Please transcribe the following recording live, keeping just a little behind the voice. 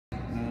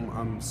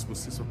I'm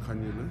Sibusiso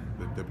Khanyile,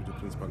 the Deputy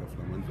Principal of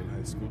Lamontville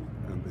High School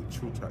and the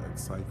tutor at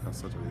SAICA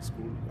Saturday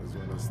School, as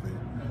well as the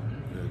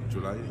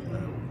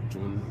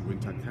June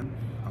winter camp.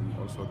 I'm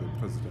also the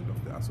President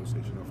of the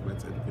Association of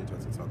Maths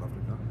Educators in South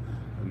Africa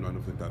and one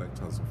of the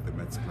directors of the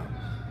Maths Club.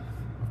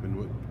 I've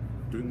been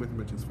doing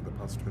mathematics for the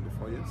past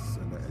 24 years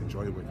and I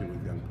enjoy working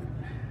with young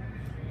people.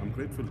 I'm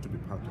grateful to be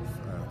part of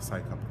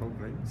SAICA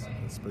programs,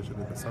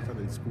 especially the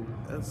Saturday School,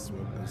 as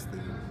well as the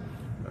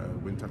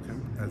winter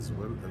camp, as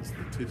well as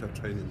the teacher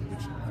training,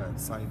 which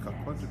SAICA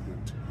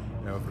contribute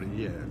every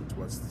year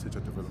towards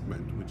teacher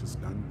development, which is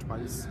done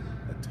twice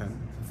a term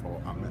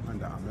for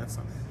under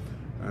AMESA.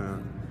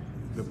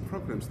 The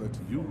programs that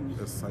you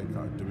as SAICA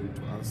are doing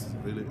to us,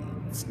 really,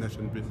 it's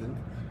nation building.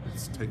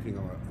 It's taking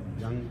our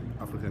young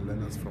African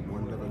learners from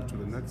one level to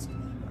the next,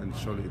 and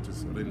surely it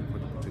is really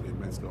contributing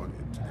immensely on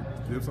it.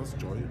 It gives us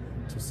joy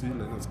to see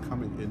learners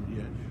coming in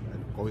here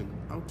and going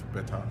out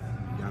better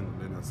young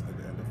learners at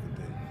the end of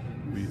the day.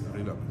 We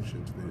really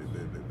appreciate the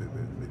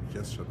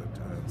gesture that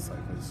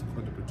SAICA is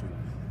contributing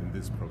in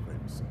these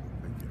programs.